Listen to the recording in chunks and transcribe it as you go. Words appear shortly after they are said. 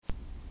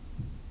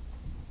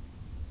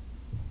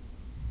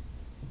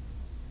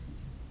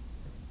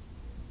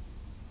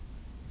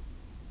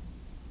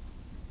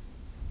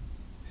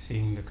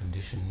seeing the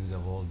conditions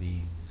of all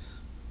beings,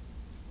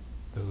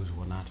 those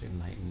who are not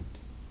enlightened.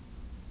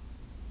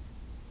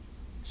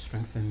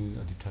 Strengthen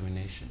a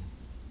determination,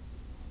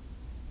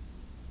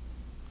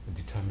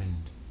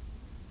 determined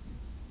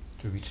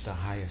to reach the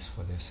highest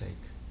for their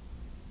sake.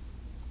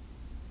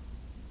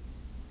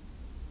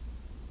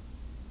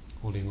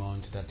 Holding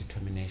on to that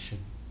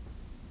determination,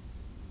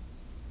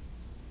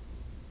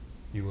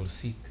 you will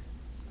seek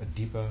a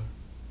deeper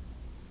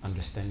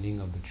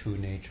understanding of the true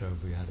nature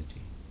of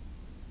reality.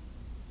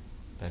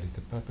 That is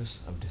the purpose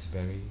of this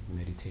very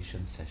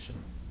meditation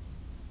session.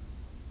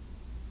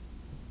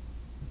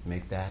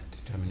 Make that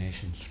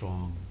determination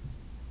strong.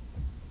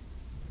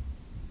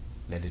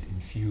 Let it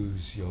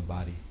infuse your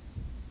body.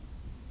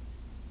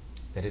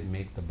 Let it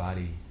make the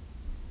body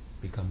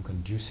become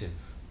conducive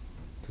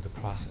to the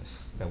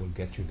process that will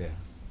get you there.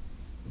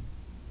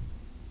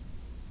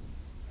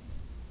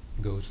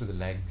 Go to the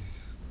legs.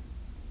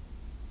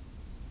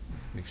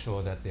 Make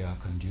sure that they are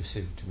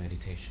conducive to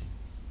meditation.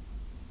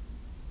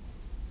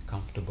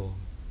 Comfortable,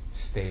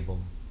 stable,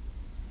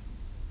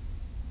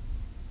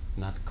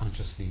 not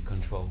consciously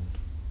controlled.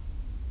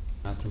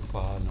 Not too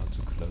far, not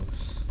too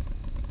close.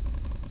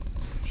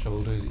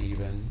 Shoulders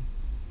even,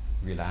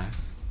 relaxed.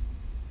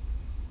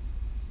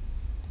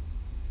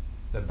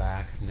 The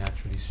back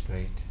naturally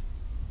straight,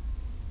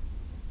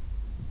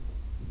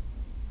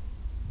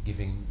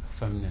 giving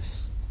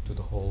firmness to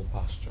the whole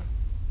posture.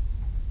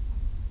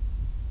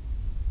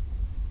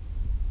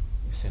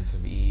 A sense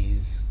of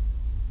ease,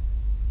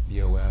 be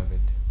aware of it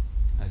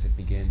as it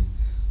begins.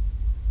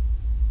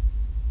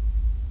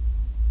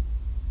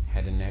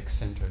 Head and neck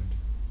centered,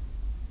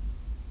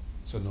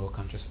 so no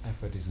conscious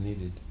effort is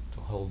needed to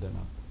hold them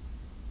up.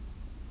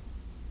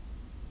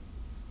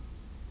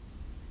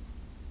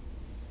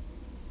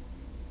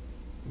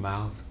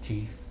 Mouth,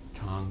 teeth,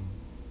 tongue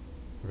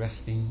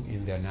resting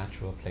in their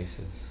natural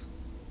places.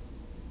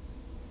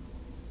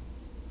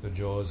 The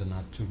jaws are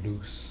not too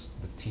loose,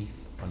 the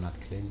teeth are not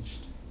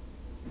clenched.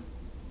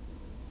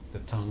 The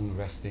tongue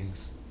resting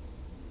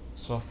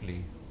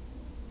softly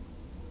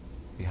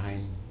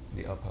behind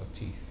the upper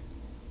teeth.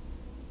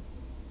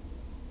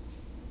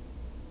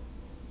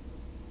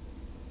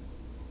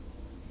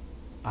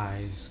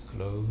 Eyes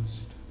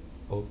closed,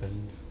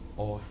 opened,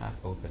 or half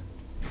opened.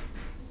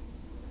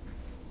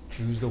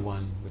 Choose the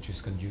one which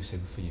is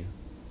conducive for you.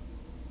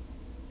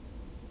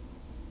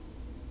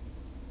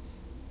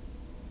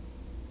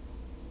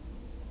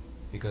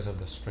 Because of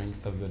the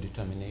strength of your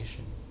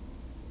determination,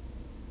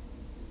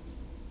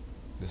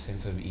 the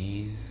sense of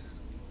ease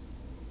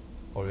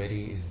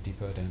already is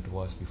deeper than it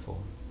was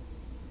before.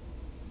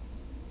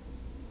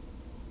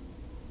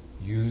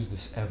 Use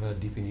this ever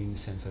deepening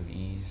sense of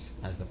ease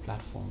as the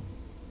platform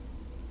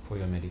for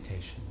your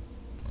meditation.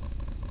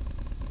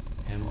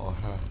 Him or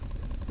her.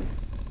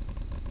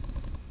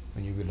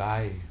 When you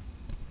rely,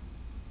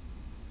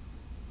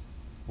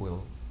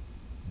 will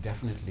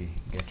definitely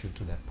get you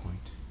to that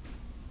point.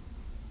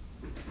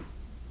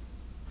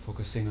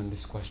 Focusing on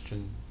this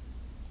question,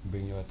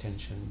 bring your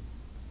attention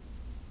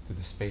to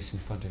the space in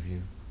front of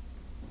you,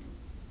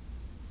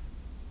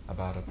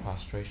 about a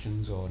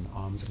prostrations or an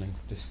arm's length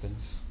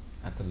distance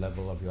at the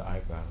level of your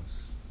eyebrows.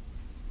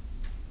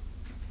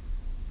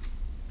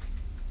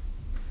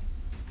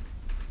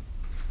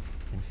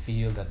 And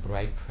feel that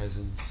bright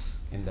presence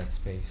in that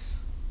space,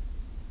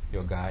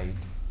 your guide,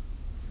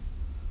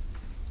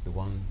 the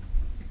one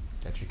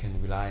that you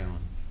can rely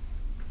on,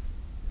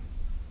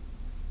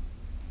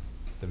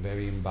 the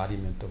very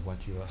embodiment of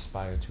what you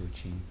aspire to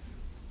achieve.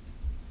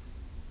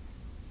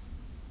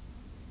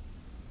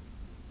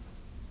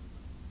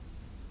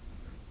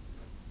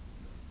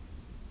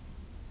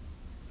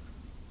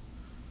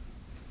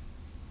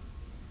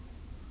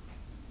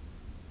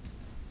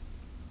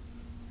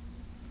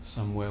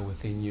 Somewhere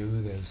within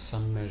you there's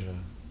some measure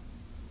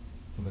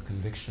of a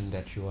conviction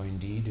that you are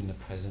indeed in the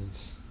presence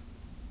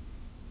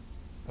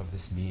of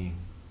this being,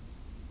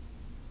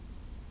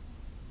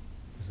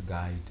 this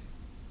guide.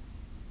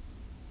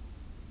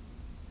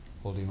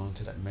 Holding on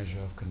to that measure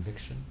of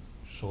conviction,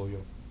 show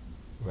your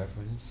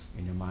reverence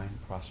in your mind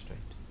prostrate.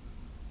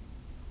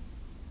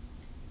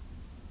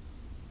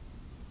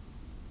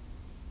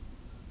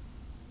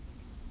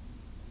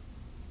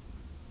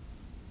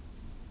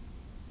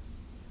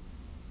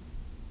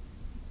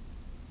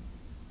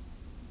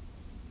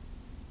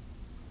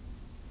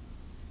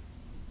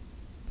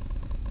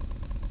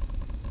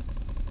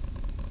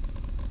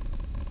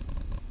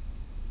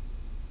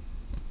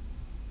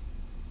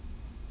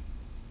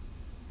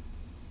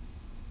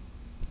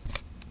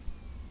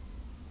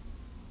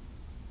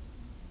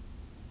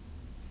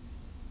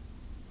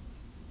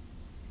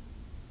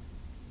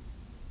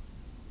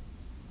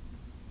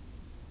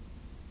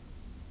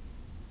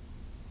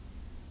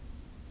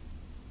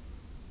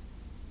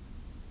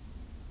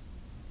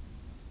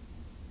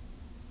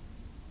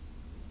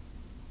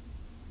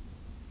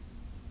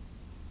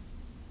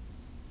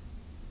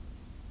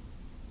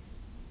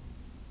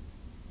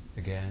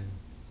 Again,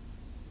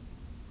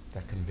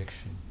 that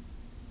conviction.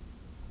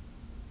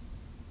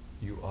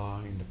 You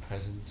are in the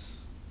presence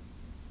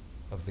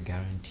of the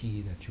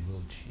guarantee that you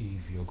will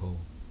achieve your goal.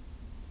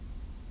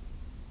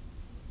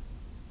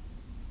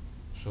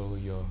 Show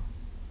your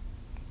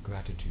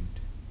gratitude.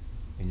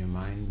 In your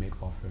mind,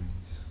 make offerings.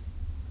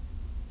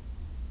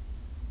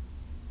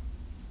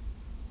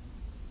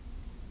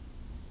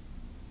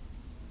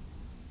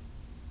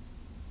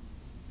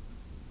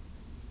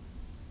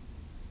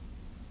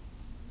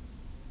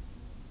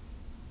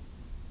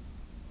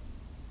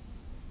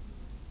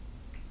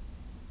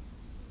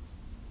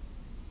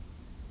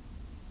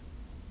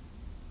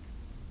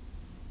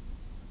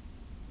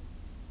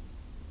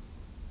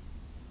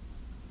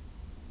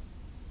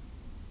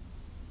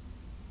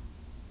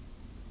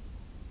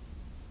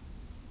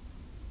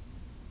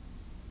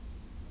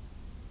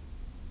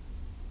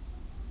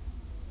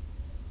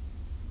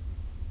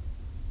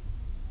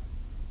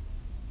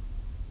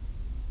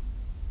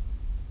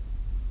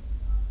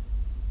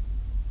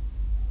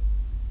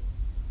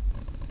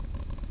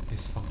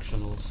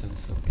 Dysfunctional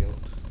sense of guilt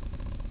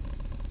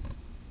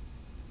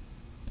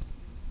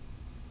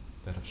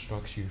that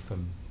obstructs you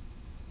from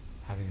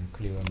having a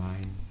clearer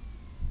mind,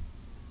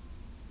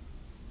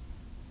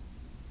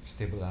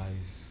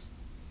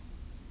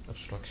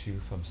 obstructs you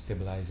from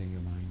stabilizing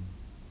your mind.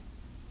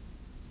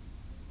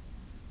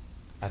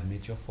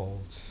 Admit your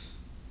faults,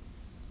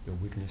 your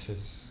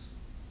weaknesses.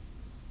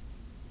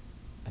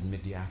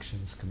 Admit the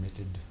actions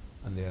committed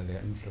under their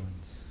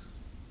influence.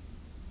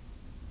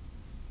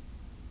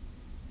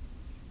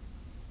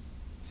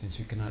 Since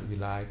you cannot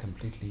rely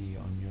completely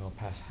on your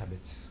past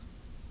habits,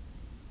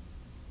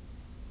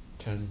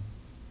 turn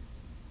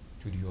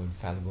to your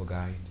infallible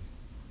guide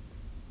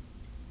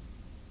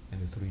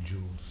and the 3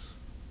 jewels.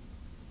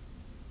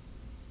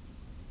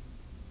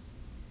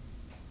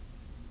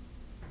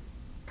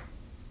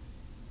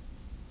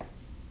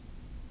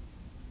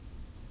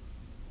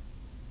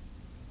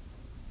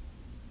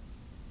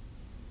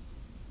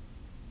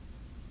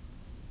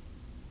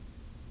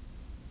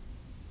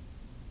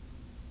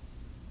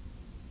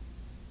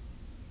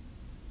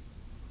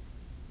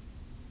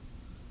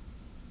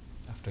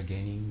 After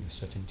gaining the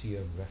certainty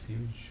of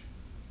refuge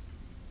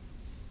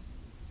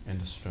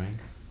and the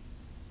strength,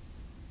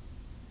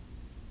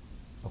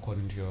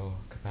 according to your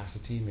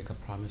capacity, make a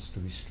promise to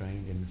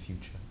restrain in the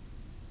future.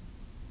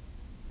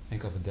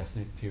 Think of a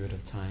definite period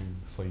of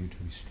time for you to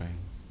restrain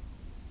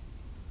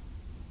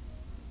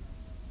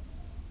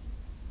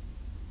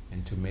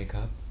and to make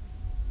up,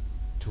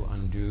 to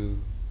undo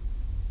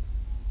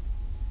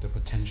the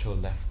potential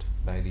left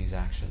by these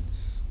actions.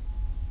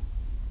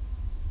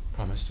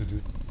 Promise to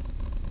do.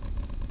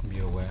 Be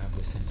aware of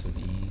the sense of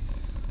ease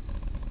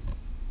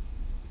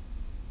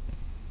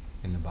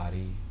in the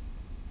body,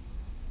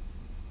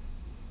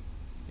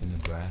 in the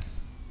breath,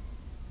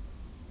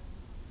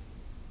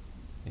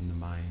 in the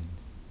mind.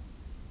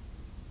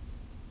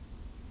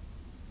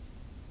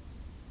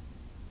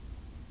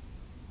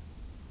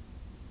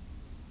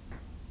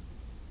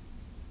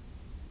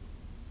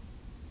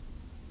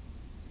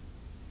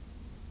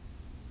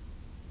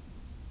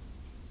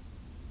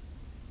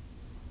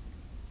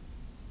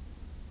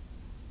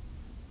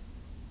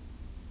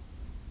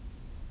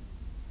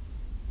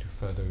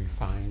 Further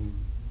refine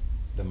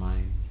the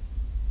mind.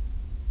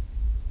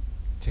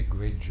 Take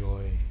great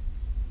joy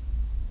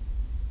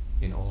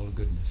in all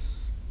goodness,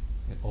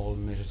 in all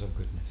measures of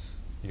goodness,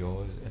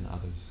 yours and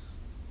others.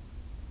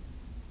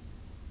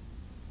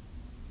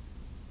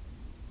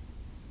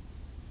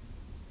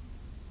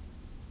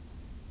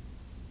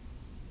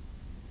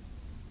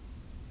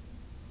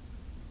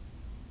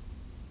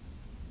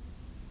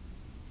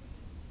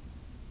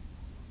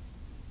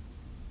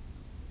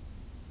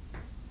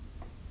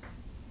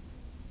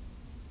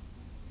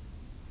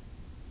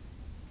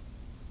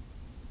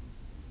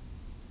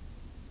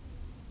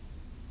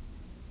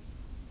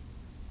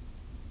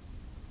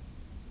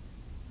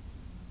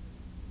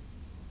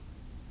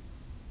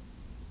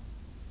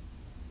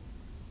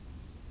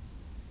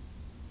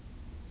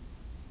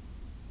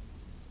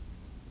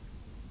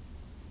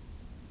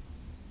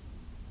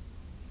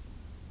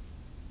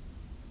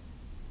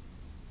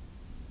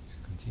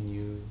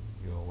 Continue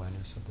your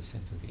awareness of the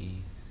sense of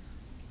ease,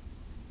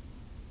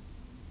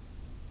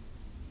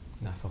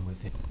 not from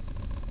within.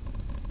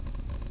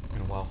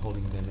 And while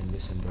holding them in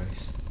this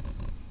embrace,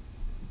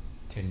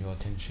 turn your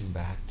attention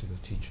back to the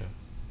teacher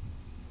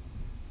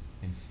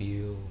and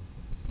feel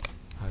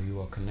how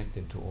you are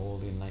connected to all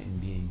the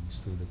enlightened beings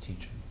through the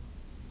teacher.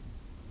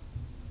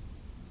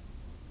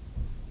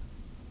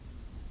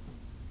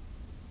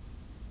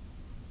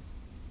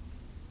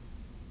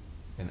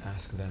 And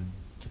ask them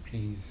to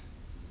please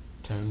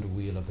turn the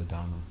wheel of the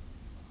Dharma.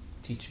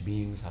 Teach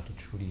beings how to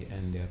truly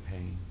end their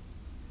pain,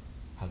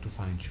 how to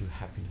find true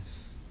happiness.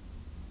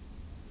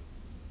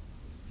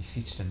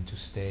 Beseech them to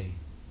stay,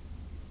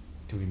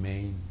 to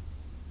remain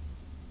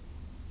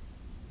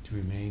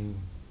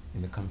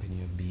in the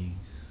company of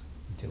beings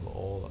until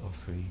all are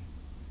free,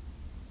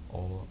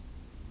 all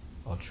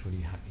are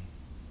truly happy.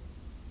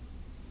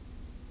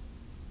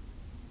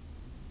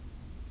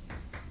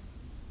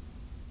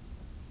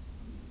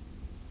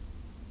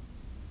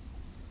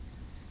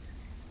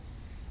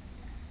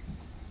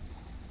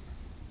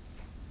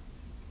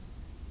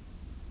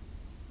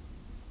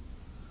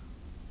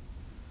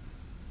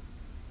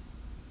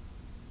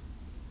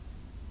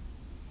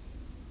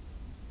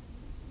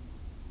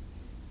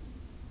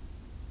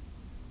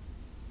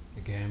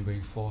 Again,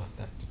 bring forth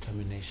that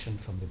determination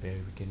from the very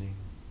beginning.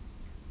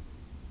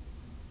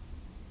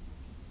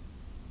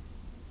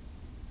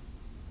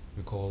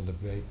 Recall the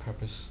very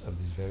purpose of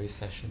this very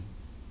session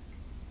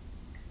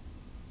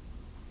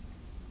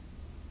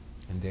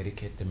and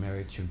dedicate the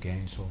merit you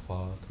gained so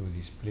far through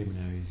these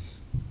preliminaries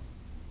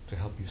to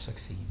help you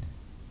succeed.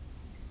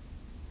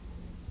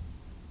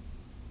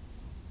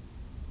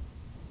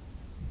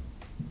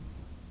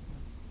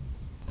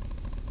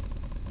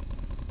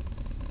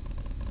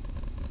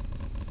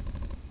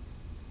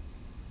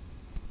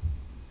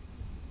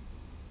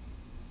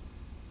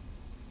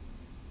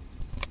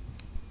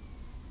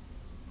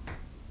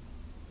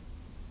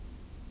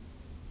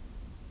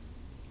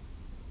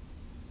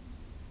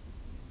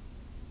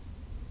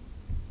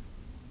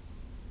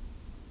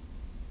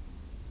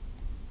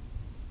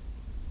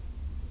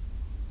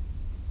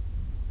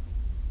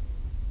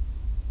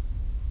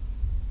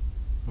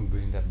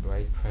 Bring that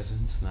bright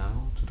presence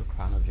now to the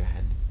crown of your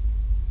head.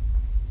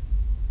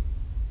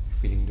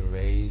 Feeling the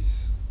rays,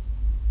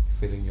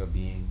 filling your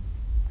being,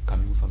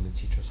 coming from the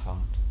teacher's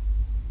heart.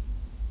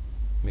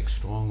 Make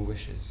strong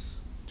wishes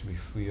to be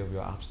free of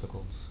your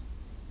obstacles.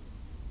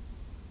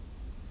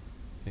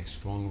 Make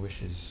strong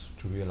wishes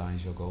to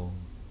realize your goal.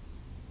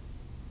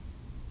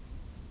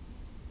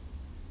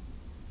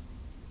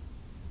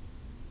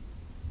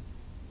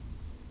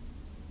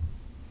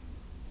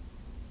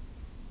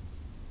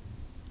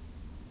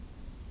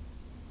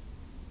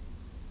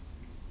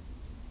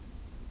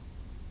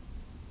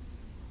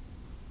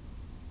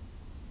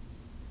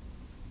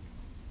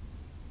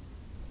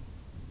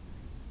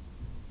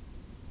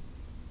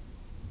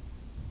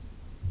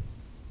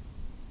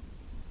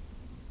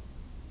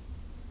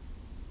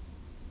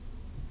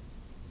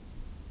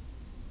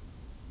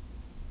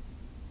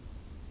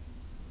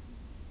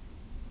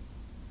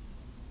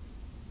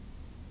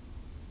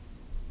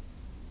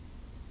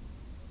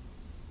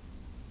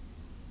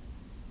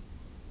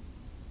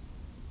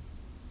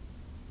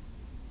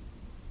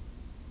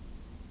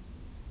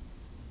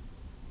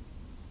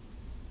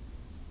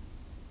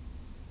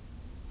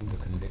 The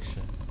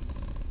conviction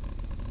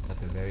that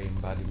the very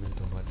embodiment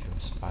of what you're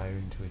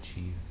aspiring to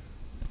achieve,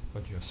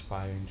 what you're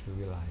aspiring to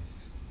realize,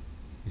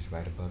 is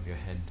right above your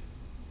head,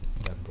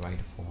 that bright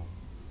form.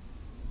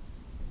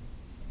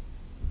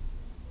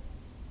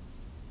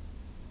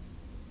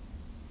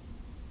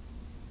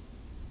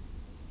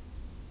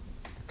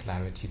 The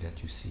clarity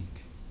that you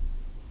seek,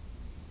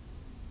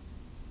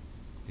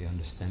 the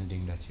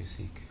understanding that you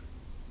seek,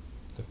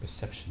 the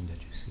perception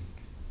that you seek.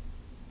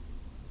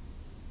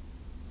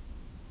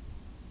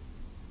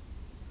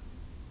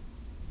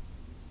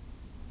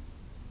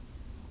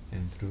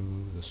 And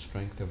through the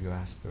strength of your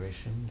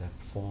aspiration, that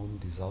form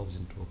dissolves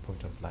into a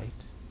point of light.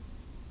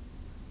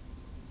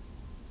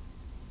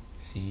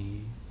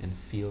 See and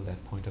feel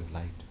that point of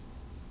light,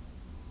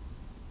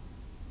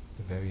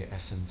 the very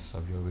essence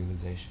of your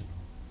realization,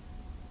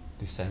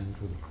 descend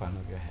through the crown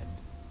of your head.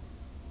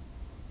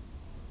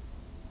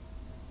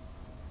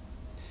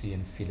 See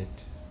and feel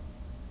it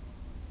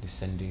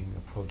descending,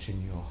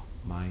 approaching your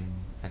mind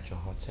at your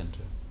heart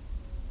center,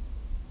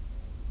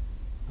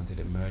 until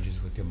it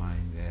merges with your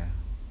mind there,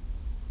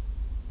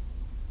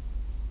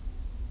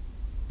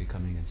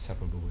 becoming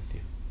inseparable with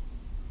you.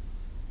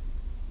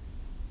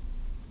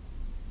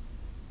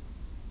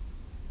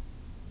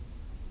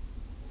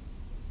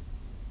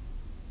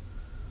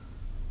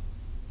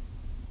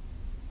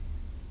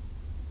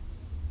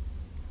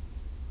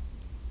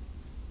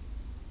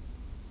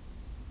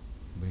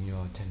 Bring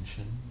your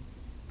attention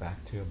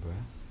back to your breath.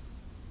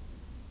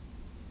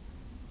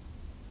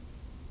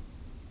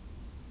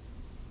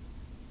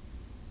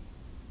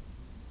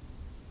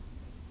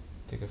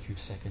 Take a few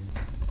seconds.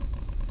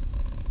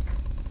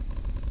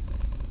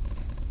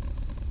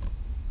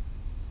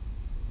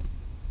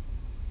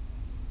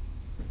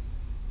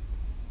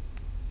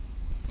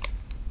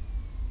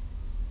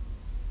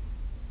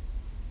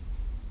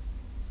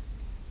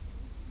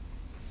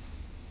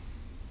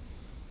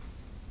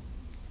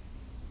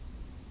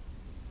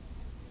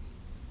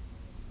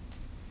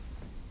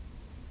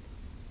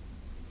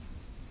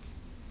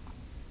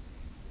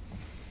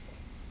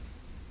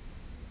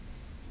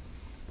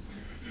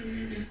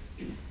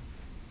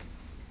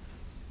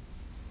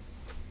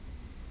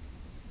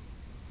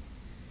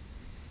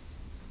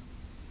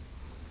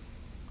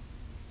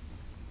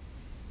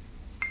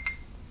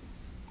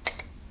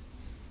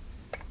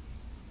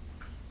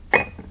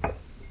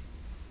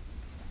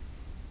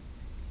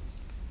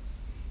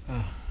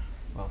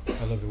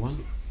 Hello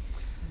everyone.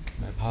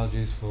 My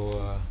apologies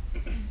for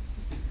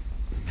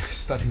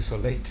starting so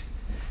late.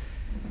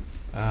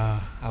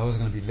 I was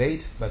going to be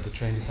late, but the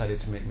train decided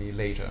to make me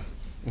later.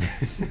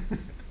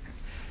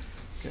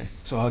 Okay,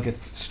 so I'll get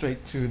straight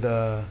to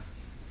the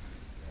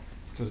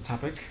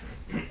topic.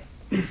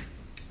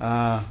 So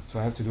I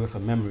have to do it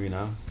from memory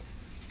now.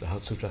 The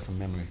Heart Sutra from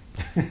memory.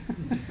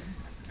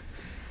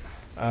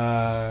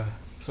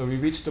 So we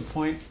reached the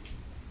point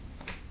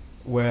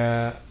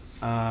where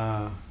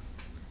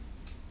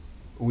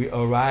we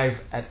arrive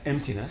at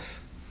emptiness.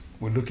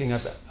 We're looking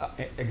at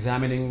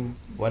examining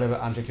whatever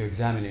object you're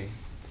examining,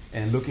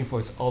 and looking for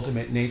its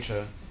ultimate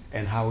nature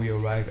and how we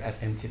arrive at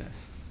emptiness.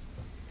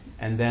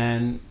 And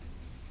then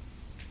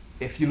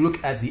if you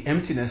look at the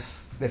emptiness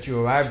that you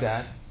arrived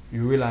at,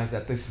 you realize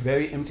that this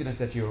very emptiness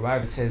that you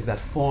arrived at says that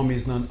form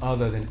is none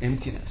other than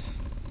emptiness.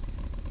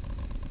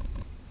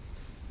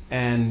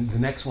 And the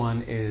next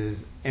one is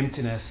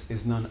emptiness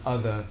is none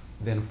other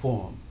than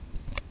form.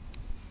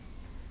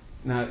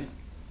 Now,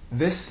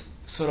 this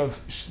sort of,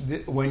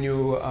 when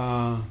you,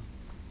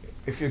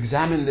 if you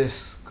examine this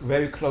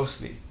very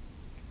closely,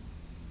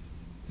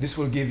 this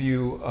will give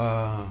you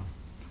a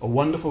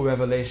wonderful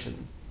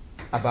revelation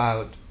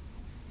about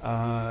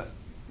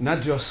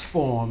not just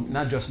form,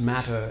 not just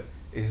matter,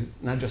 is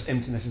not just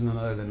emptiness is none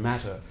other than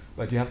matter,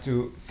 but you have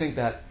to think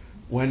that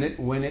when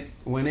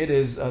it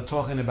is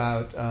talking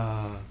about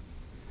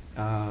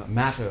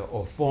matter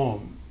or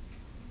form,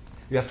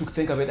 you have to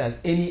think of it as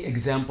any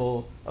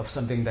example of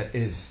something that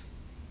is.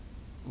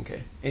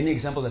 Okay, any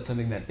example that's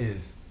something that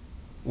is,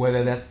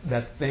 whether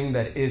that thing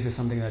that is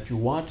something that you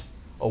want,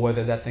 or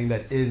whether that thing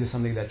that is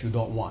something that you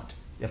don't want.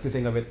 You have to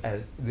think of it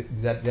as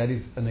that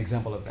is an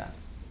example of that.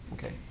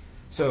 Okay,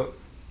 so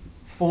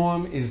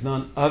form is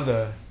none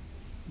other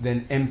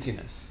than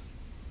emptiness.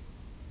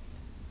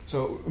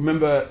 So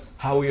remember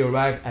how we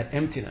arrive at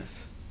emptiness.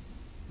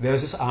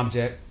 There's this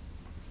object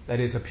that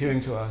is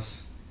appearing to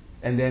us,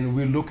 and then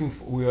we're looking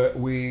for,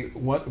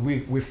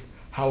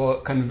 how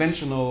a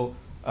conventional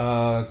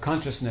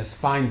consciousness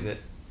finds it,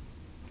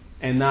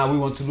 and now we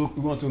want to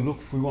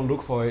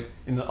look for it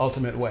in the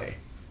ultimate way.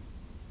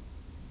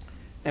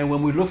 And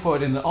when we look for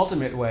it in the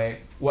ultimate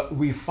way, what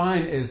we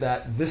find is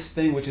that this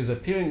thing which is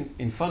appearing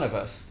in front of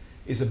us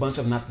is a bunch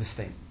of not this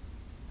thing.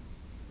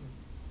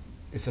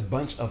 It's a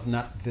bunch of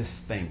not this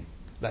thing.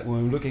 Like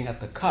when we're looking at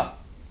the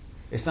cup,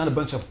 it's not a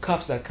bunch of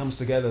cups that comes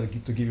together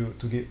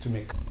to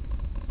make.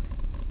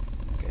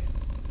 Okay.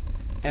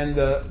 And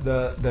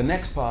the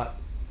next part,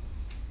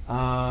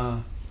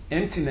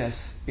 emptiness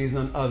is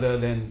none other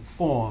than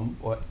form,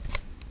 or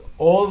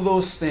all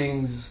those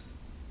things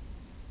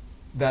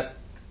that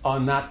are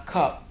not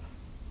cup,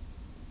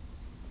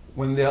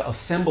 when they're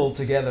assembled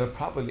together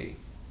properly,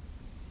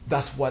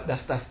 that's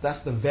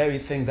the very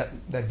thing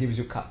that gives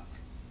you cup.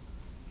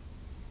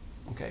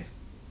 Okay,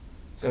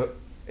 so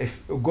if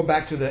go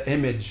back to the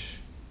image,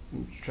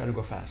 try to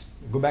go fast.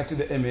 Go back to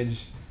the image.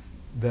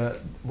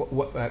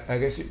 I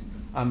guess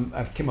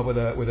I've come up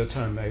with a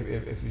term.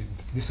 If you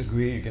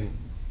disagree, you can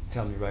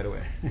tell me right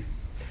away.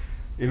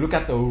 You look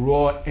at the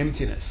raw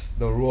emptiness,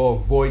 the raw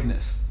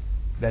voidness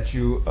that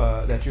you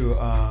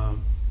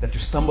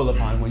stumble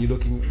upon when you're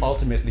looking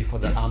ultimately for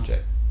the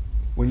object.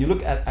 When you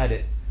look at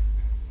it,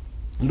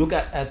 look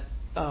at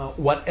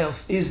what else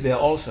is there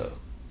also.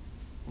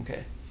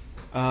 Okay.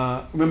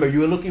 Remember, you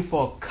were looking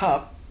for a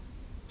cup,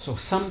 so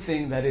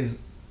something that is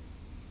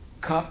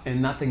cup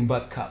and nothing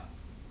but cup.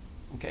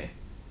 Okay.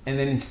 And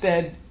then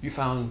instead, you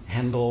found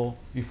handle,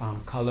 you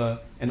found color,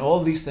 and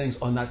all these things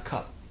are not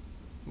cup.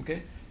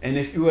 Okay. And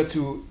if you were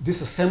to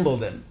disassemble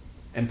them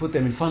and put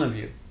them in front of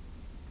you,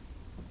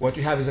 what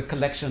you have is a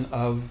collection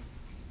of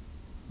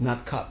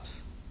not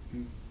cups.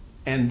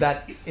 And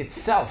that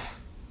itself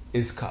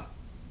is cup.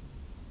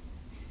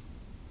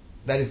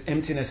 That is,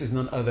 emptiness is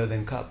none other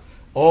than cup.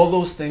 All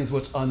those things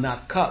which are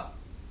not cup,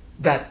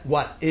 that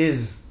what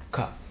is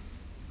cup.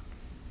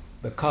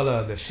 The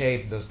color, the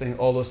shape, those things,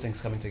 all those things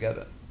coming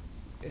together.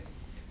 Okay.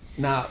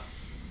 Now,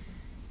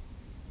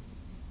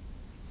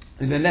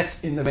 in the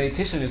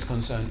meditation is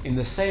concerned, in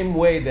the same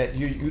way that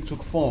you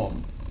took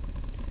form,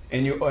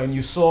 and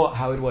you saw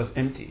how it was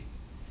empty,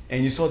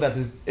 and you saw that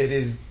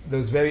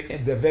the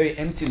very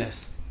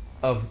emptiness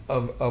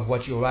of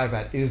what you arrive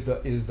at is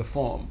the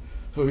form.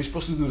 So you're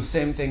supposed to do the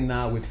same thing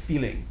now with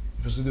feeling.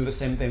 You're supposed to do the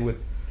same thing with,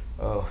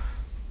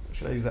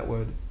 should I use that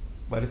word?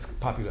 But it's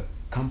popular.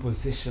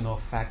 Compositional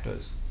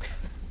factors.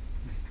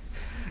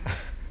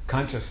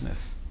 Consciousness,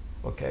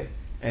 okay,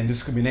 and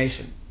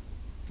discrimination.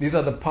 These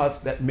are the parts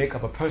that make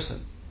up a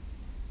person.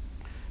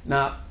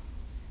 Now,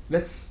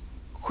 let's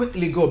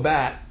quickly go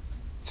back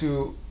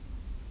to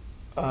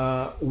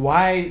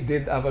why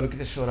did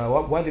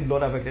Avalokiteshvara, why did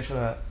Lord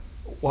Avalokiteshvara,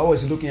 why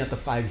was he looking at the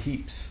 5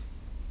 heaps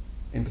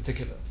in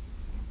particular?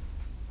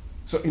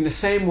 So in the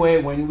same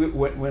way, when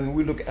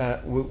we look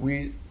at,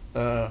 we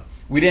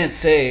didn't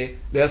say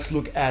let's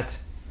look at,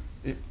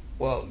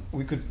 well,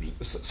 we could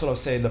sort of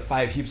say the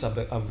 5 heaps of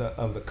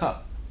the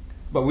cup,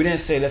 but we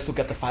didn't say let's look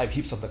at the 5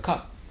 heaps of the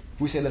cup.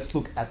 We say let's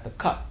look at the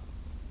cup.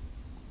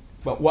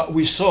 But what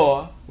we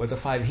saw were the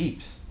 5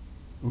 heaps,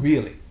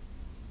 really,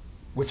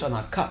 which are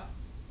not cup.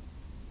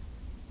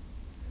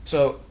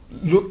 So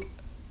look,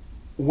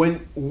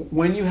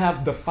 when you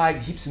have the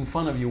 5 heaps in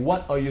front of you,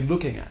 what are you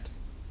looking at?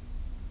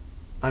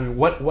 I mean,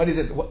 what is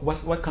it?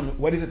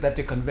 What is it that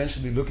you're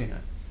conventionally looking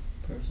at?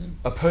 Person.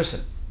 A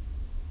person.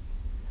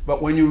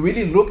 But when you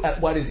really look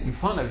at what is in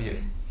front of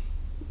you,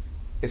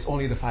 it's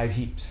only the 5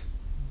 heaps.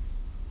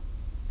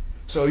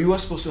 So you were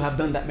supposed to have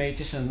done that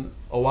meditation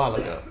a while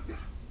ago,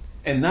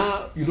 and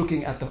now you're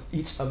looking at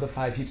each of the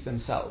 5 heaps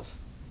themselves.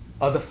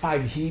 Are the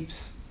 5 heaps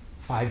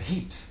 5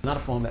 heaps? Not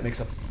a form that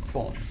makes up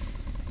form.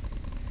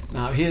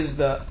 Now here's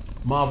the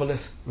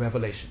marvelous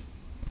revelation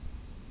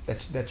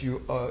that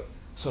you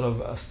sort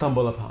of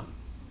stumble upon.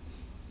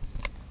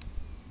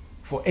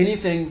 For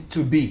anything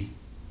to be,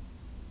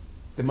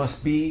 there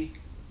must be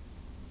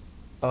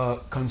a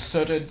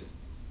concerted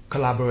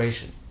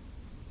collaboration.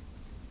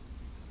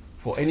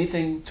 For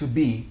anything to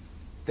be,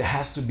 there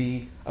has to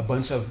be a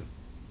bunch of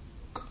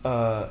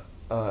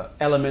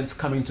elements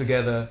coming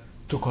together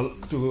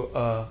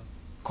to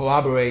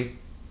collaborate,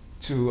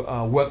 to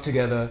work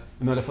together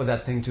in order for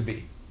that thing to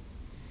be.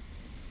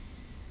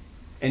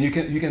 And you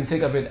can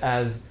think of it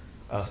as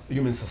a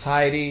human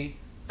society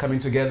coming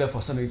together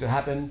for something to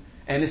happen.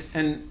 And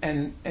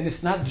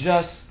it's not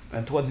just,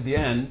 and towards the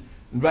end,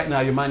 right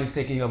now your mind is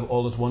thinking of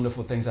all those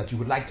wonderful things that you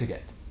would like to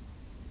get.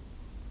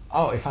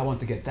 Oh, if I want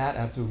to get that,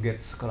 I have to get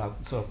sort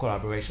of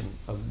collaboration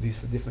of these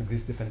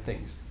different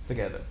things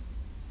together.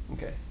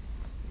 Okay.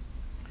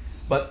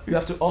 But you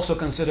have to also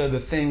consider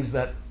the things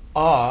that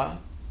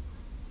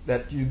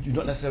you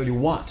don't necessarily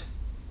want.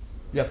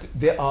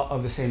 They are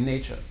of the same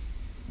nature.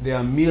 They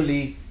are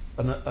merely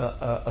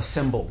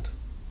assembled.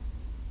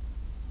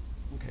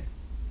 Okay.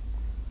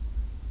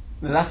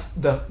 Now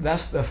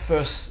that's the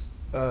first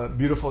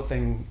beautiful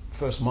thing,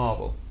 first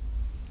marvel.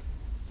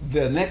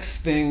 The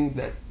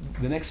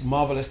next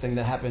marvelous thing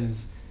that happens,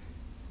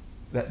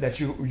 that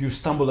you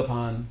stumble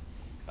upon,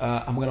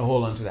 I'm going to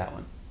hold on to that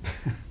one.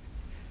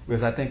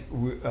 Because I think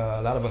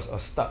a lot of us are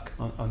stuck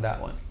on that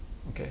one.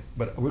 Okay,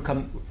 but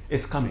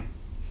it's coming.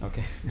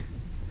 Okay.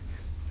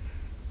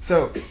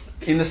 So,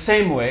 in the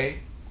same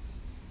way,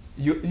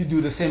 you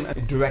do the same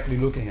directly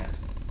looking at,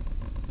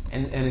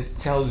 and it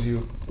tells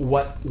you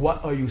what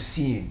are you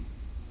seeing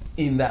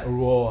in that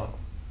raw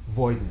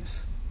voidness.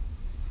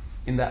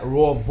 In that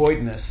raw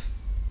voidness,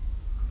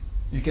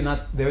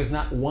 there is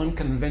not one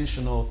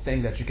conventional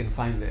thing that you can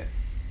find there.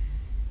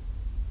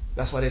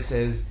 That's what it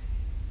says.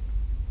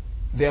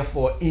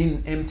 Therefore,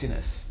 in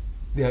emptiness,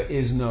 there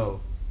is no,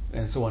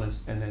 and so on,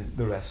 and then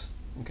the rest.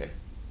 Okay.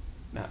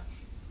 Now,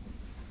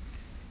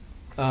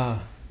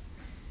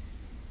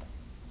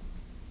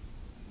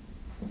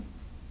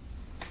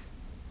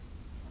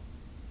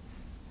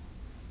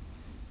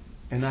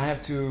 and I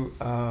have to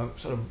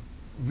sort of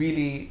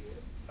really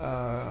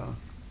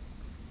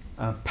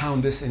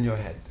pound this in your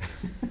head.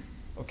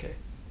 Okay.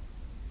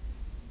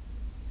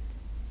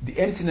 The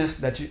emptiness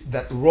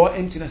that raw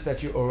emptiness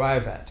that you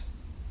arrive at,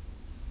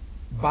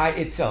 by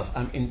itself,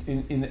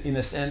 in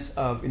a sense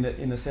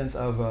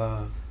of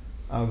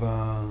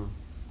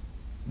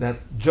that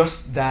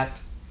just that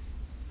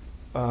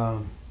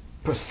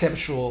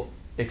perceptual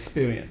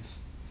experience.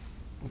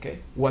 Okay,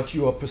 what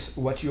you are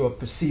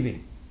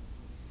perceiving.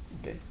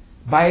 Okay,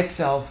 by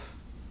itself.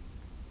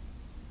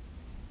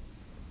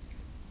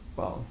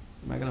 Well,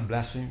 am I going to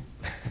blaspheme?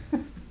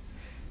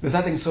 There's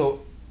nothing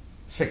so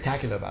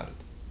spectacular about it.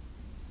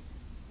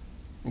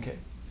 Okay.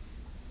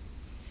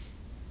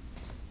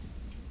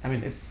 I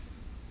mean, it's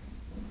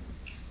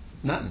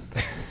nothing.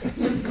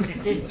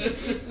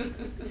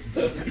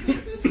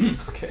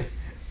 Okay.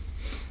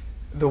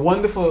 The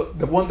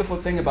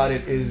wonderful thing about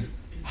it is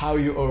how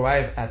you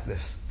arrive at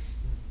this.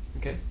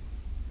 Okay.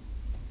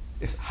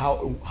 It's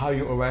how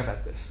you arrive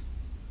at this.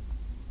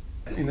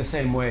 In the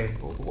same way,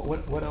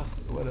 what else?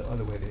 What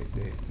other way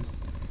they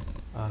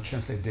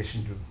translate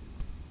Deshindu?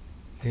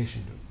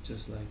 Deshindu.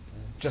 Just like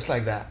that. Just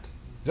like that.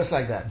 Just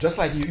like that. Just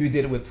like you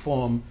did it with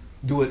form,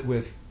 do it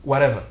with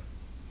whatever.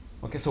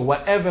 Okay, so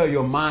whatever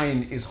your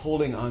mind is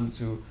holding on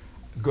to,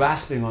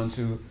 grasping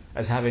onto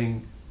as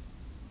having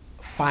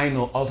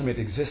final, ultimate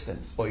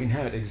existence or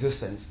inherent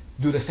existence,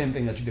 do the same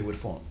thing that you did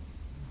with form.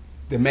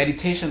 The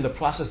meditation, the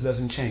process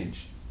doesn't change.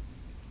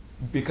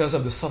 Because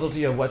of the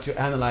subtlety of what you're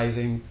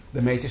analyzing,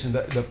 the meditation,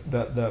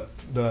 the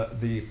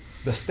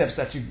steps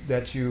that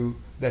you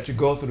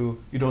go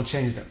through, you don't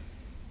change them.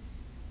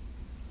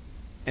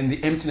 And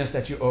the emptiness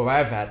that you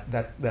arrive at,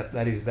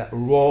 that is that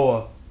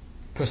raw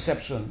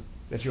perception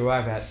that you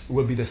arrive at,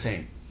 will be the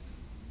same.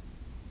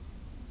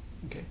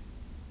 Okay.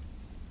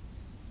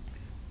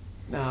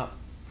 Now,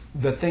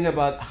 the thing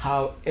about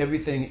how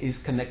everything is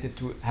connected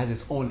to, has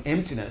its own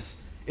emptiness,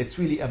 it's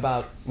really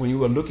about when you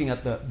were looking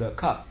at the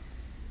cup.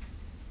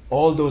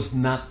 All those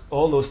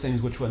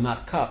things which were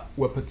not cup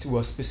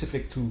were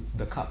specific to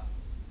the cup.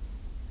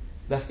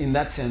 That's in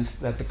that sense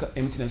that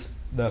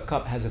the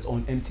cup has its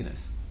own emptiness,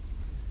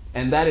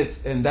 and that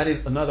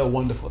is another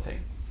wonderful thing.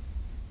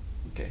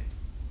 Okay.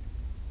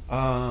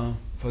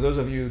 For those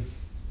of you,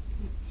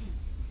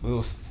 a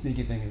little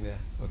sneaky thing in there.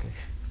 Okay.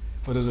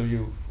 For those of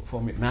you for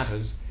whom it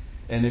matters,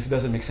 and if it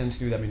doesn't make sense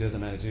to you, that means it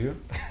doesn't matter to you.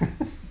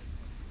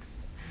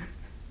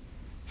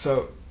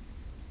 So,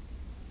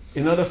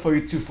 in order for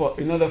you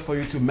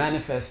to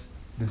manifest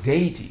the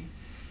deity,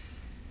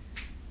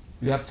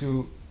 you have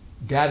to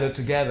gather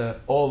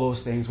together all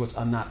those things which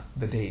are not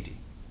the deity.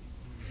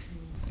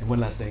 And one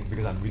last thing,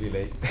 because I'm really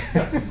late.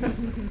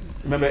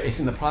 Remember, it's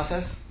in the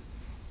process.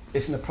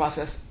 It's in the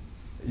process.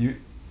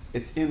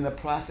 It's in the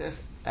process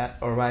at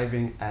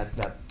arriving at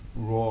that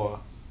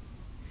raw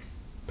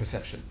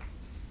perception.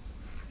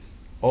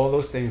 All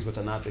those things which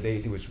are not the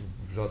deity, which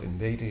result in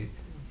deity,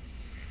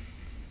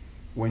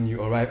 when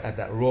you arrive at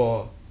that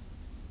raw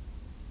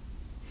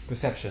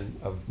perception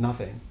of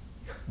nothing,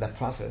 that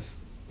process,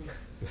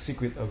 the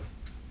secret of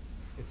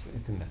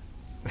it's in that.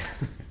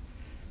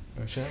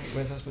 Sure,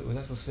 was I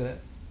supposed to say that?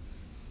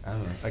 I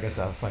don't know. I guess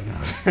I'll find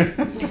out.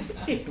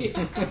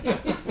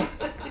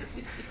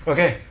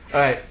 Okay, all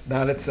right.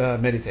 Now let's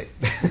meditate.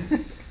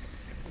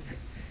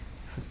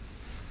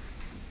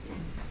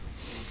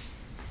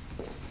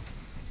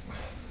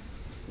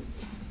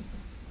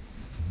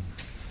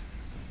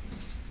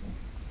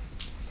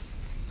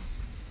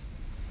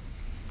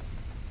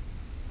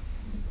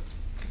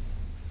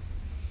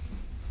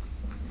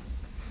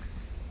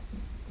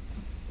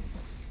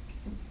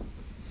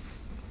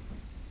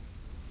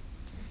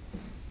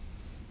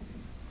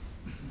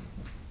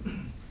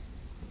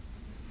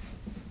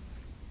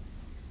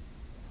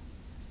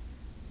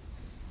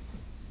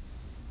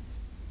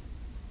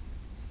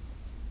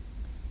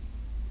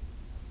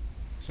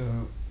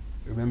 So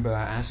remember,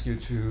 I asked you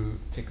to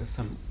take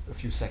a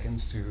few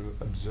seconds to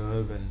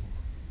observe and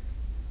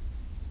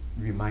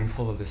be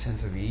mindful of the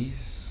sense of ease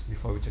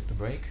before we took the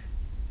break.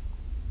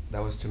 That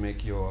was to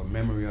make your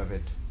memory of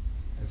it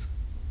as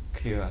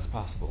clear as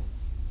possible.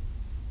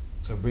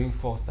 So bring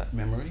forth that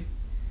memory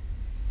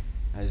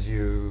as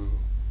you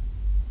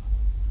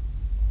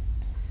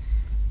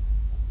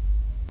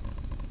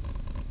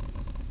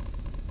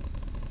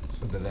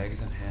so the legs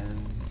and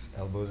hands,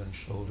 elbows and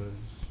shoulders,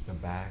 the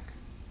back,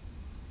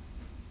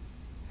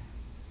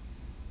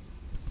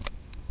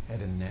 head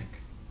and neck,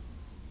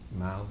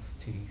 mouth,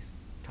 teeth,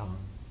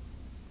 tongue,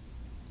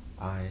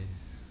 eyes.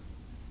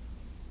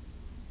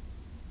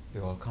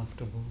 They're all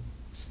comfortable,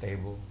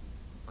 stable,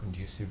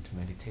 conducive to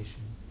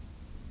meditation,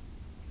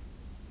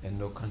 and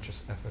no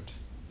conscious effort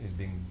is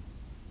being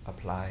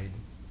applied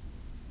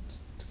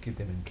to keep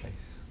them in place.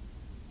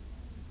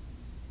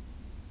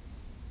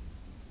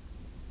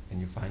 And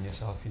you find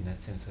yourself in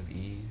that sense of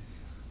ease.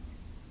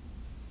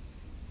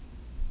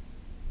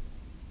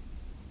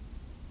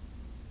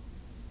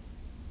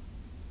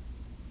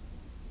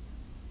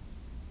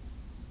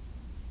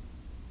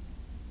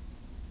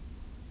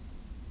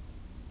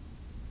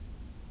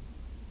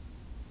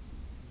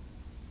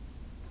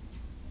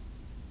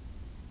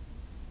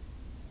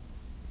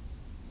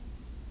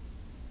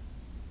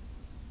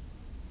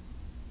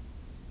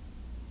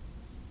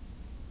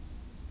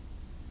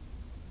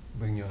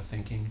 Bring your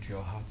thinking to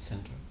your heart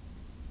center.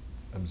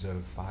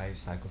 Observe 5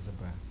 cycles of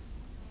breath.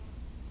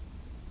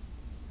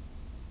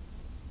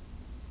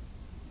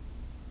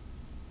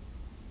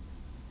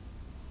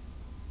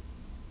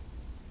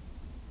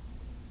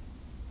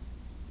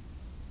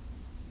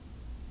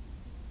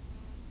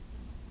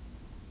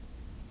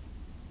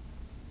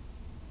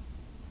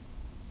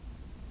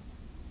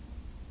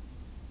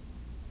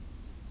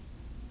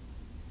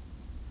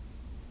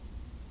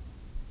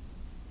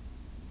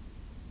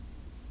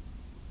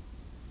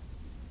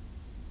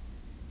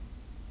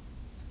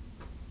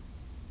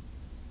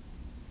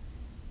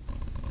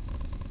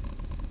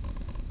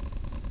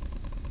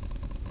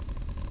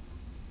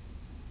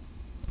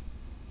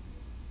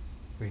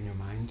 Bring your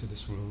mind to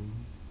this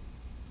room.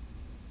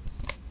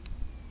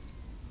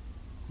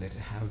 Let it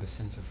have the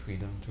sense of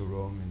freedom to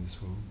roam in this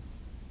room.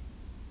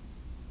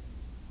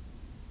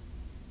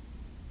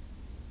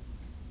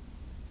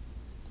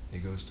 It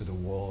goes to the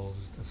walls,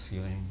 the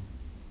ceiling,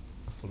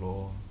 the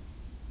floor,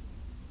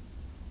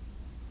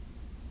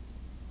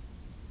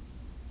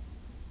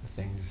 the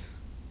things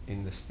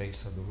in the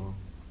space of the room.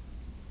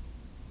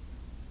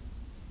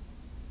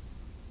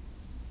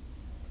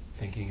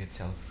 Thinking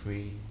itself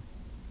free.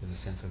 There's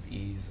a sense of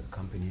ease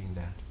accompanying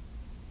that.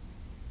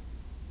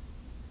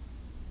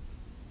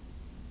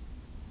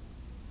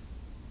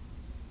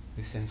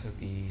 This sense of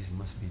ease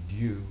must be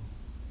due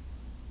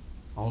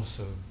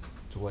also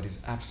to what is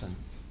absent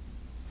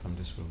from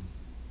this room.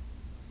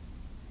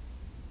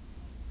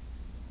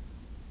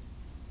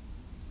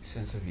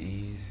 Sense of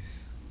ease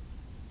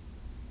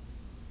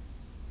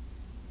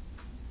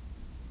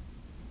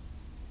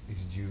is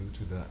due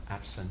to the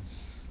absence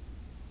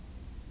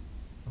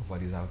of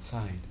what is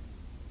outside.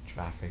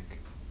 Traffic,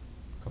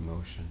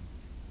 commotion.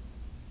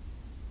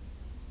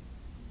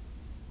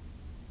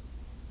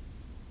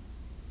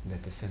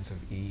 Let the sense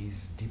of ease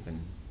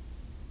deepen,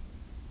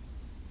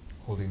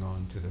 holding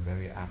on to the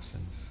very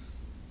absence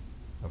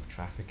of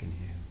traffic in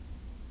here.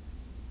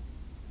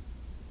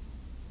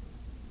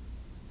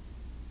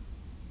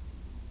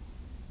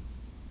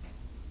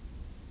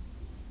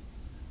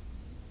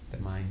 The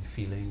mind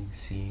feeling,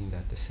 seeing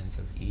that the sense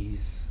of ease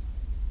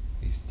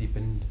is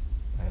deepened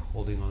by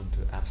holding on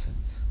to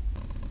absence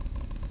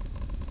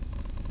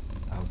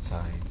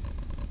outside.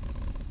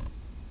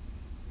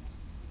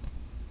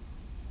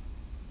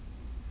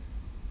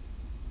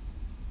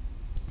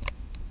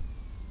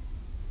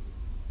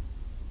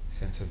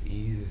 Sense of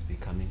ease is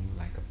becoming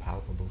like a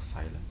palpable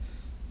silence.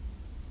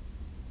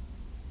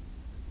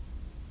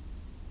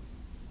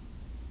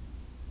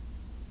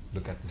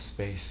 Look at the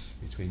space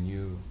between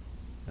you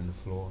and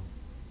the floor.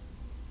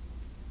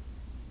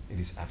 It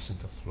is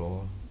absent of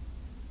floor,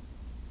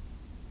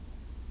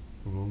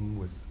 room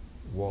with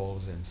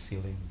walls and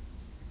ceiling.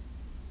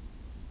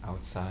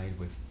 outside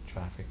with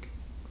traffic,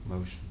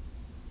 commotion.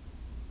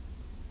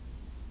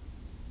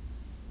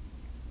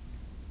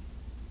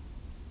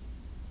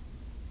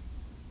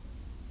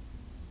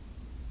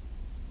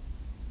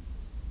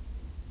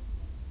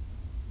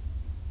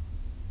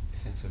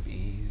 A sense of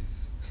ease,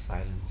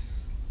 silence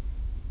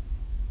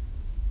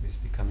is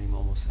becoming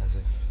almost as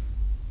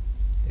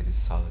if it is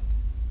solid.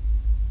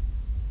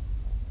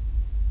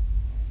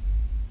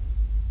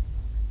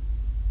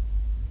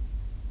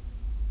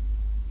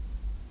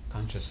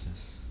 Consciousness,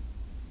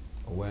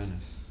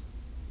 awareness.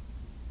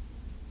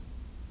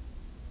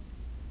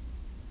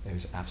 There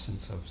is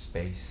absence of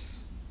space,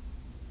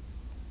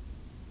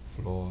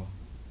 floor,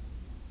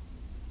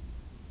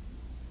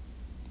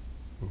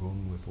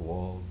 room with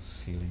walls,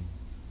 ceiling,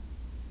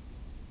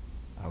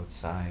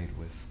 outside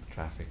with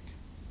traffic,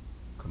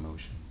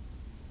 commotion.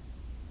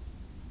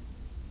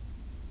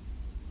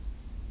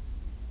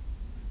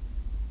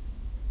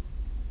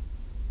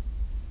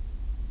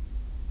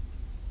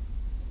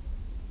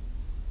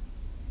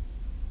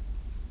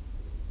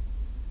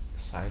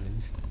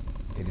 Silence,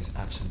 it is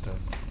absent of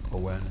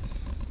awareness,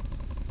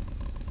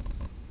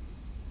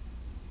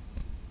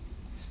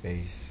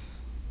 space,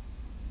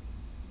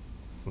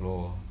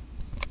 floor,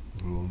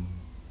 room,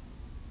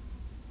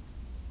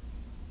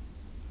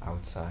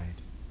 outside.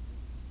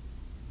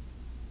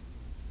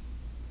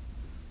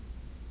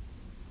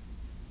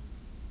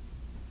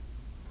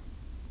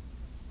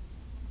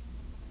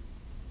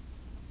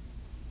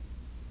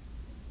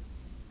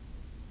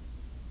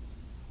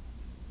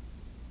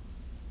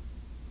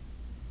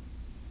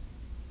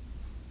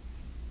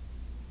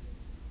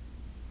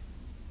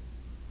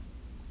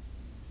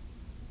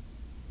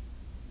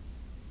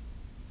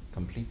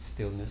 Complete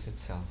stillness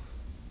itself.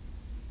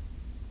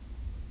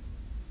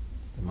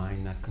 The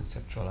mind not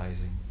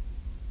conceptualizing,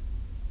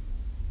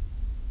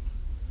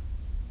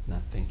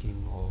 not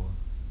thinking or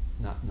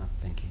not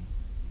thinking.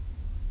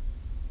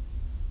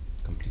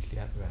 Completely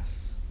at rest.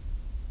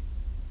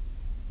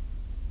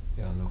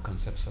 There are no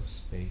concepts of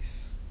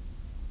space,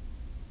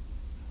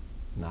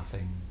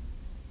 nothing,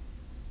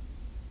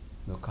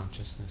 no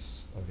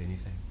consciousness of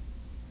anything.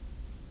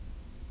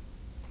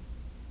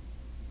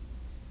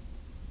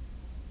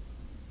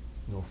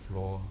 No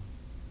floor,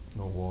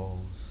 no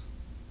walls,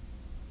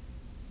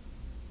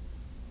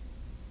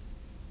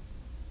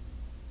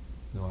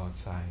 no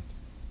outside.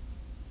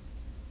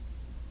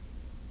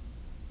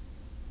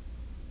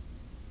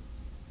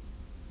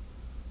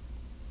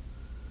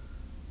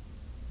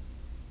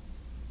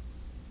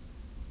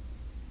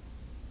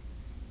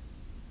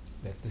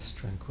 Let this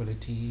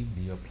tranquility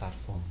be your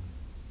platform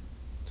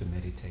to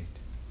meditate,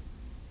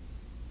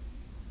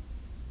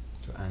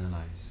 to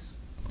analyze,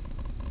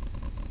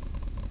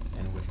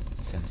 and with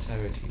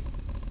sincerity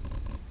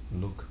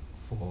look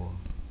for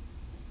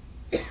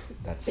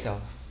that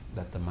self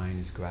that the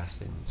mind is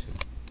grasping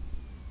into.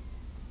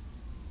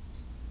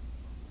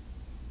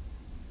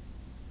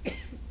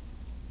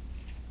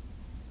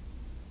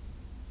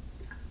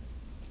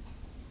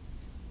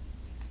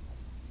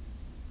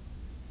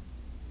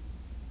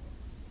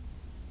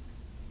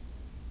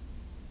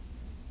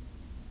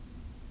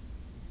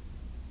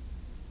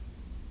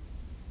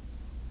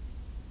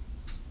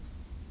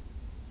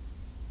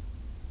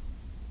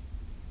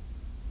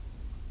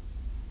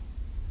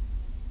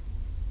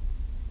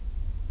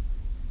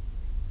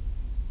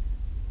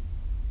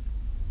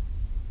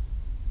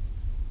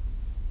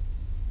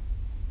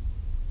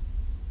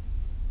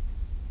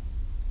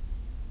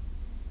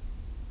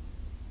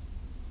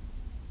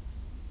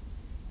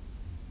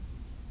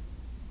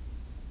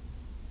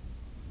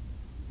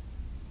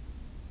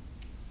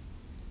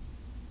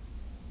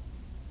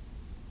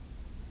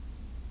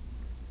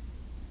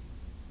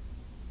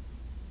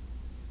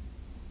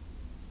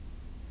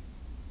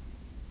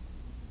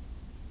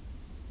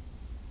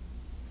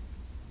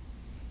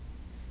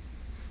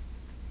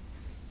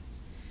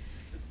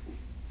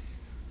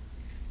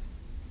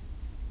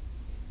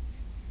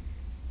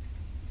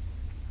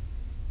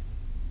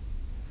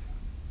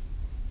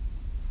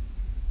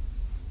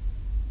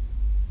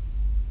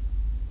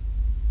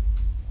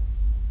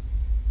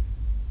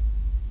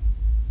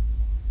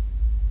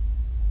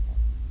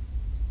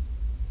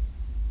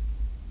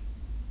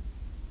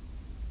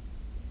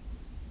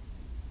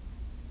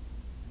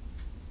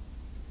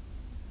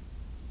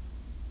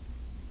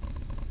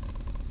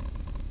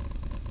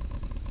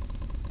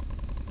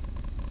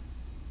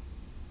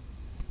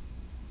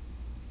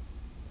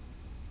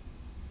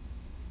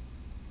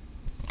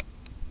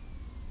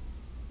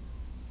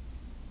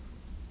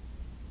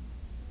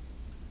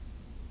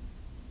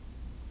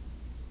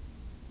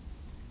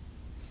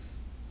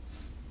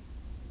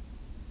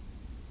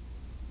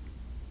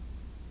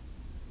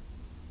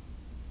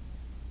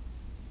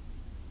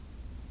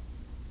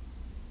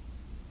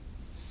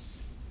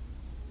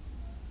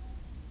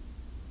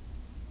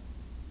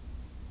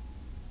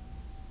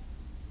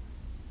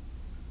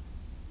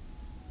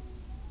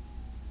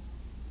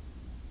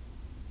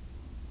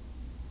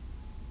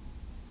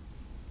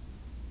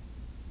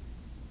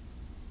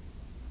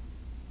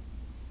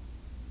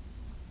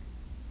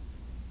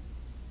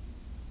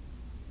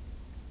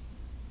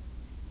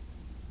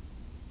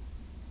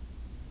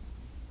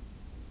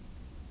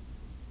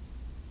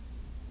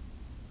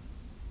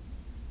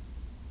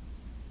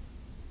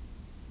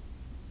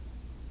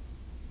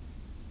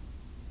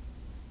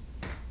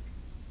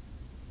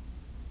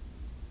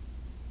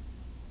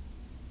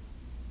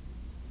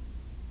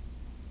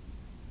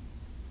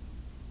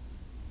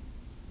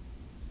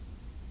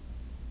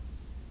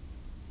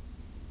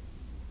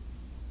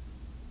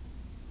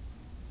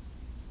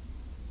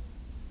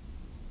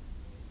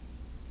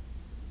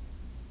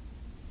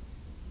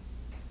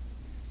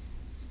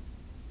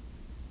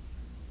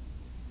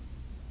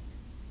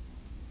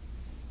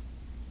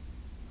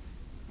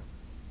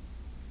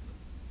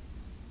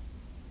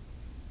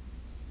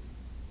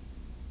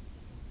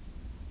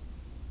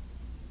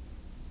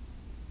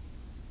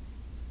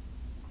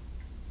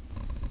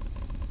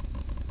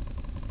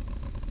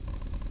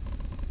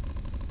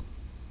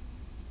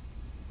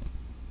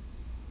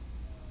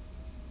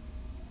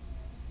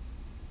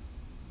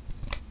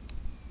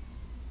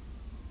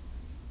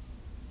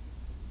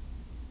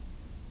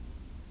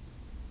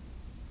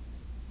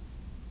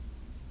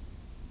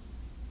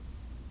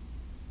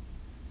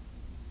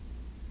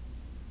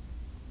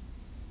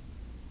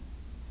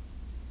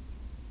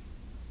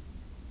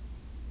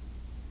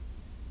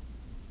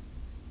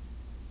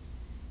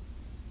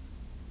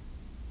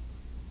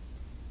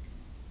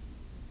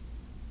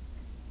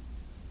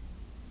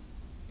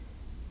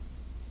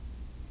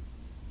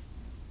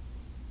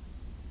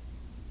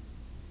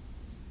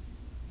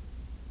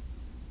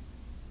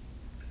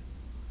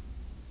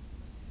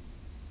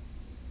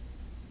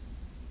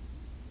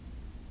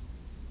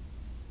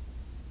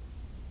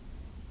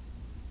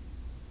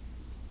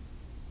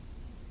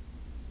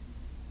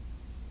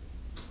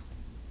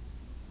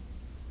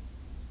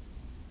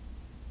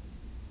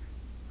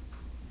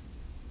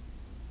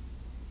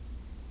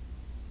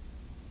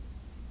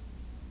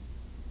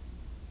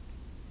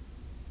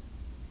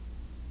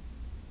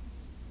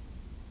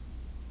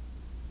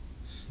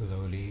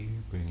 Slowly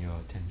bring your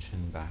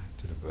attention back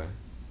to the breath.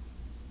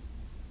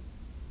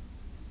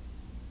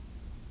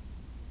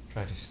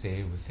 Try to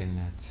stay within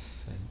that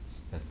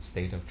sense, that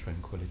state of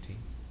tranquility.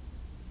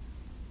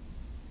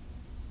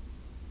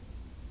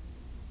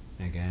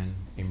 Again,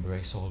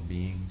 embrace all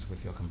beings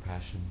with your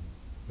compassion,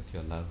 with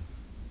your love.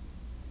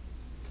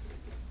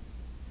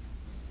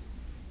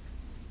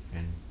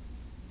 And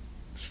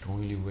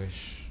strongly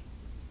wish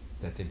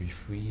that they be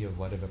free of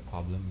whatever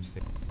problems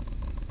they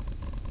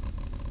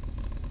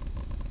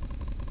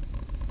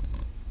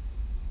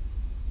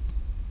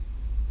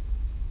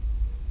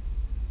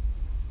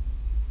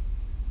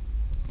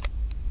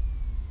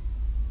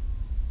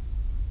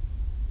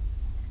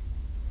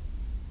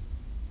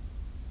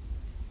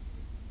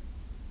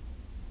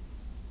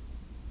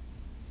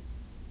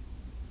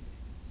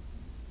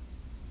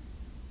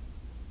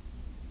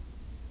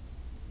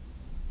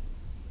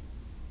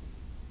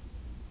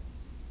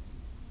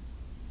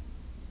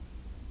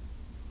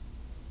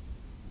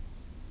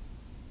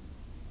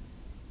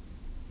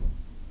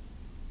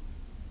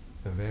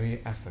the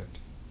very effort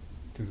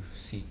to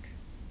seek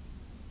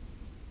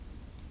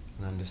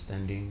an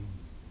understanding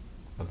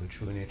of the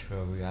true nature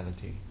of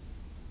reality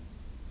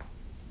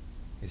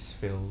is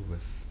filled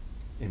with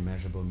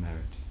immeasurable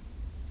merit.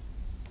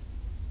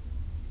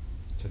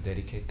 So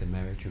dedicate the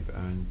merit you've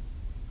earned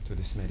to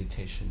this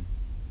meditation,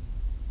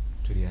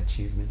 to the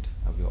achievement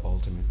of your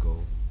ultimate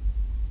goal.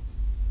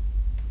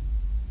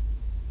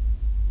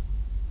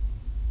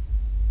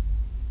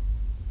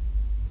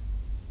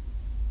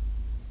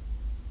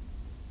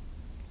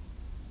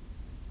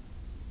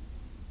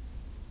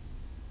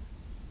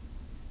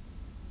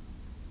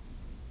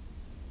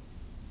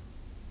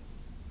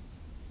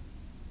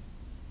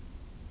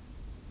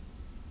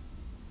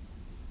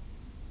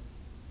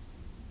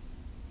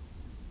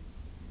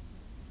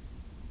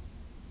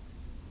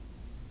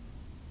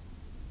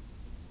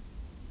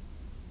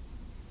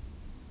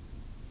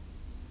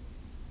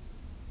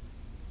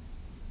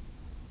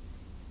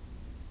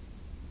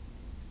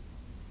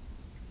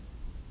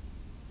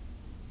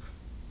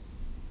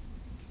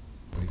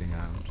 Breathing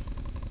out,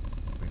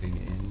 breathing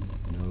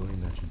in,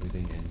 knowing that you're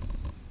breathing in.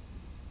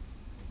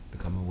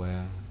 Become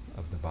aware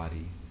of the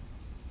body,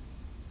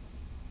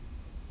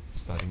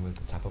 starting with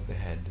the top of the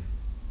head,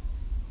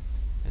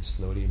 and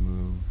slowly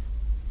move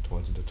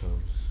towards the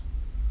toes.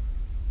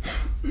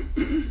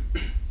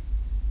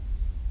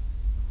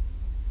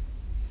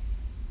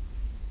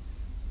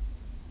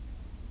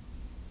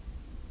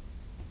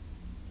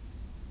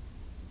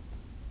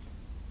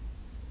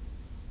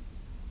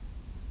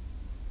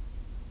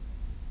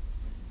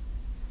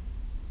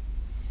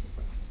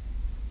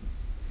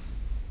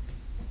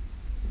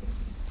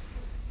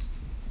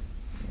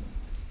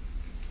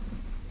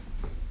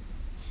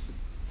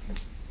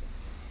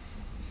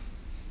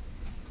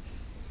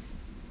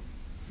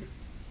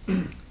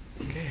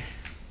 Okay,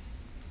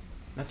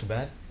 not too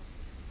bad.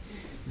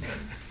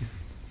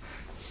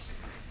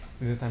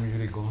 This is the time you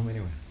usually go home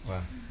anyway.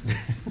 Wow.